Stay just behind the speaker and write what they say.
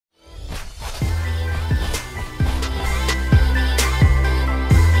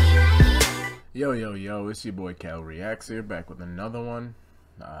Yo, yo, yo, it's your boy Cal Reacts here, back with another one.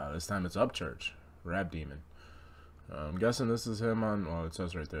 This time it's Upchurch, Rap Demon. I'm guessing this is him on, well, it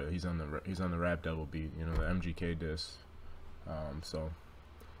says right there, he's on the Rap Devil beat, you know, the MGK diss. So,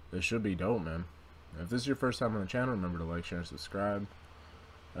 this should be dope, man. If this is your first time on the channel, remember to like, share, and subscribe.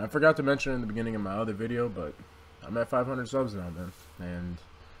 And I forgot to mention in the beginning of my other video, but I'm at 500 subs now, man. And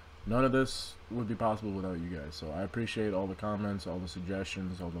none of this would be possible without you guys. So I appreciate all the comments, all the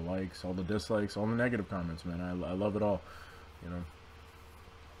suggestions, all the likes, all the dislikes, all the negative comments, man. I love it all. You know,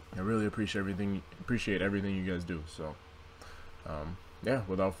 I really appreciate everything you guys do. So yeah,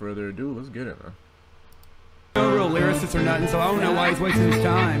 without further ado, let's get it, man. No real lyricist or nothing, so I don't know why he's wasting his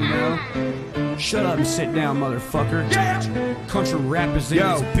time, you know? Shut up and sit down, motherfucker. Yeah. Country rap is in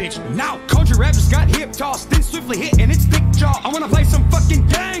this bitch. Now, country rappers got hip tossed, then swiftly hit, and it's thick jaw. I wanna play some fucking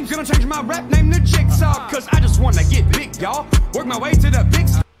games. Gonna change my rap name to Jigsaw, cause I just wanna get big, y'all. Work my way to the big.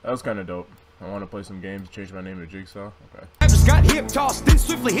 That was kinda dope. I wanna play some games, change my name to Jigsaw. Okay. Rappers got hip tossed, then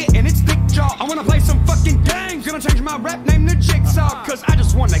swiftly hit, and it's thick jaw. I wanna play some fucking games. Gonna change my rap name to Jigsaw, cause I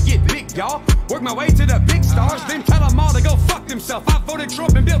just wanna get big, y'all. Work my way to the big stars, then tell them all to go fuck themselves. I voted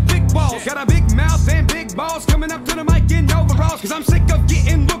Trump and built big balls. Got a big mouth and big balls, coming up to the mic in overalls. Cause I'm sick of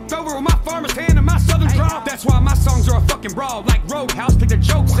getting looked over with my farmer's hand and my southern drawl. That's why my songs are a fucking brawl, like Roadhouse, take the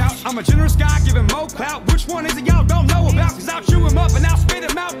jokes out. I'm a generous guy, giving more clout. Which one is it y'all don't know about? Cause I'll chew him up and I'll spit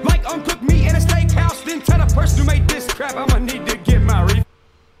him out like uncooked meat in a steakhouse. Then tell the person who made this crap I'ma need to get my reef.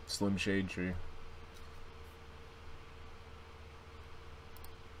 Slim Shade Tree.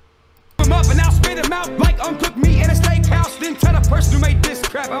 Up and I'll spit him out like uncooked meat in a steakhouse. Then tell the person who made this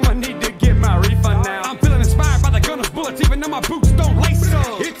crap I'ma need to get my refund now. I'm feeling inspired by the gunner's bullets, even though my boots don't lace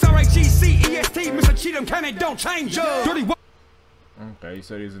up. It's R-A-G-C-E-S-T, Mr. Cheatham, can it don't change up. Okay, he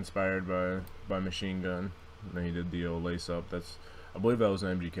said he's inspired by Machine Gun. And then he did the old Lace Up. I believe that was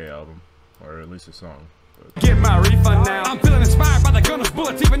an MGK album, or at least a song. Get my refund now. I'm feeling inspired by the gunner's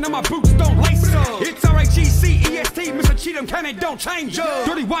bullets, even though my boots don't lace up. It's R-A-G-C-E-S-T, Mr. Cheatham, can it don't change up.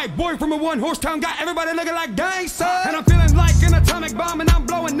 Dirty white boy from a one-horse town, got everybody looking like gangsta. And I'm feeling like an atomic bomb, and I'm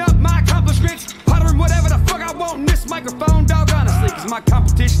blowing up my accomplishments, hollering whatever the fuck I want in this microphone, dog, honestly. Cause my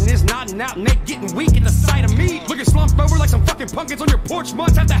competition is nodding out, and they getting weak at the sight of me. Looking slumped over like some fucking pumpkins on your porch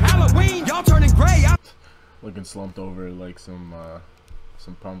months after Halloween. Y'all turning gray. Looking slumped over like some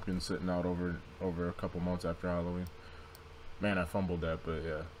pumpkins sitting out over a couple months after Halloween. Man, I fumbled that, but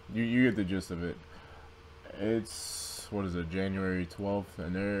yeah, you get the gist of it. It's, what is it, January 12th,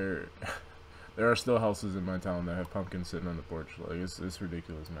 and there are still houses in my town that have pumpkins sitting on the porch. Like, it's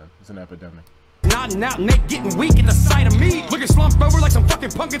ridiculous, man. It's an epidemic. Nodding out and they getting weak at the sight of me. Looking slumped over like some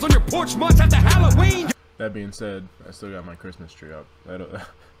fucking pumpkins on your porch months after Halloween. That being said, I still got my Christmas tree up.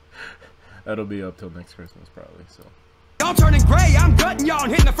 That'll be up till next Christmas probably, so. Y'all turning gray, I'm gutting y'all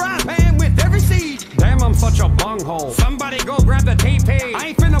and hitting the frying pan with every seed. Damn, I'm such a bunghole. Somebody go grab the TP. I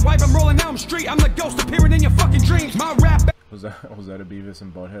ain't finna wipe, I'm rolling down the street. I'm the ghost appearing in your fucking dreams. My rap. Was that a Beavis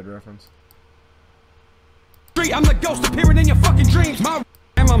and Butthead reference? I'm the ghost appearing in your fucking dreams. My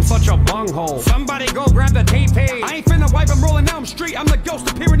I'm such a bunghole. Somebody go grab the TP. I ain't finna wipe, I'm rolling down the street. I'm the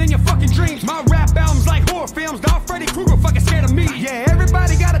ghost appearing in your fucking dreams. My rap albums like horror films. Dog, Freddy Krueger fucking scared of me. Yeah,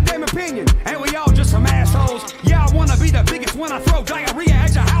 everybody got a damn opinion, and we all just some assholes. Yeah, I wanna be the biggest one. I throw diarrhea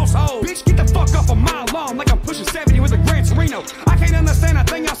at your household. Bitch, get the fuck off a mile long like I'm pushing 70 with a Gran Torino. I can't understand a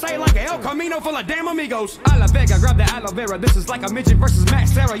thing y'all say like an El Camino full of damn amigos. A la Vega, grab the aloe vera. This is like a midget versus Matt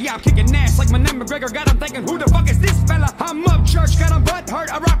Sarah. Yeah, I'm kicking ass like my name McGregor. Got him thinking, who the fuck is this fella? I'm Upchurch, got him butt hurt.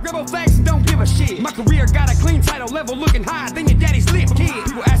 I rock rebel flags and don't give a shit. My career got a clean title, level looking higher than your daddy's lit kid.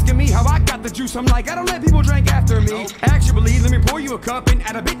 People asking me how I got the juice. I'm like, I don't let people drink after me. Actually, let me pour you a cup and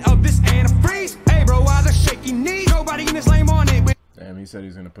add a bit of this antifreeze. Hey bro, why the shaky knee? Nobody in this lame on it. Damn, he said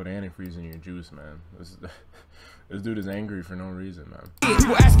he's gonna put antifreeze in your juice, man. This dude is angry for no reason, man.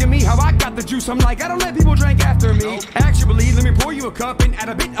 People asking me how I got the juice. I'm like, I don't let people drink after me. Actually, let me pour you a cup and add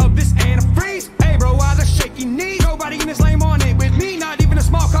a bit of this antifreeze. Hey bro, why the shaky knee? Nobody in this lame on it with me, not even a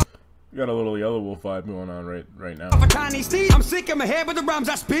small cup. You got a little Yellow Wolf vibe going on right now. A tiny Steve, I'm sick in my head with the rhymes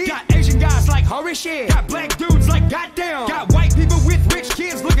I speak. Got Asian guys like holy shit. Got black dudes like goddamn. Got white people with rich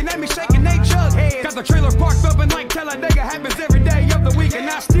kids looking at me shaking they jug heads. Got the trailer parked up and like Talladega happens every day of the week. And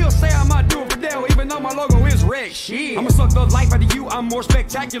I still say I'm not doing for Dale, even though my logo is red. Shit, I'ma suck the life out of you. I'm more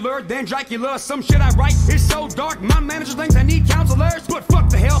spectacular than Dracula. Some shit I write is so dark. My manager thinks I need counselors. But fuck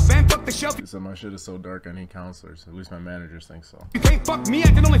the hell, man, fuck the shelf. He said my shit is so dark I need counselors. At least my managers think so. You can't fuck me,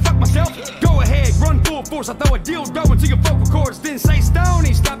 I can only fuck myself. Go ahead. Run full force, I throw a dildo into your vocal cords, then say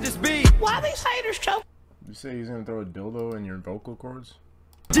Stoney, stop this beat. Why these haters choke? You say he's gonna throw a dildo in your vocal cords?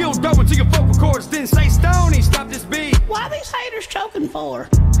 Dildo into your vocal cords, then say Stoney, stop this beat. Why these haters choking for?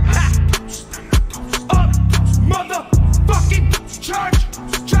 Ha! motherfucking church.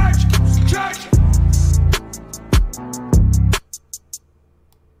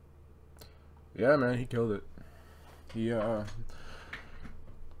 Yeah, man, he killed it. He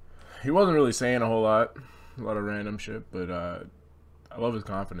wasn't really saying a lot of random shit, but I love his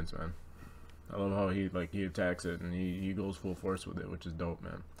confidence, man. I love how he attacks it and he goes full force with it, which is dope,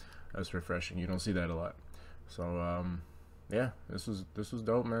 man. That's refreshing. You don't see that a lot. So yeah, this was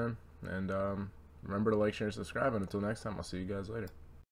dope, man. And remember to like, share, and subscribe. And until next time, I'll see you guys later.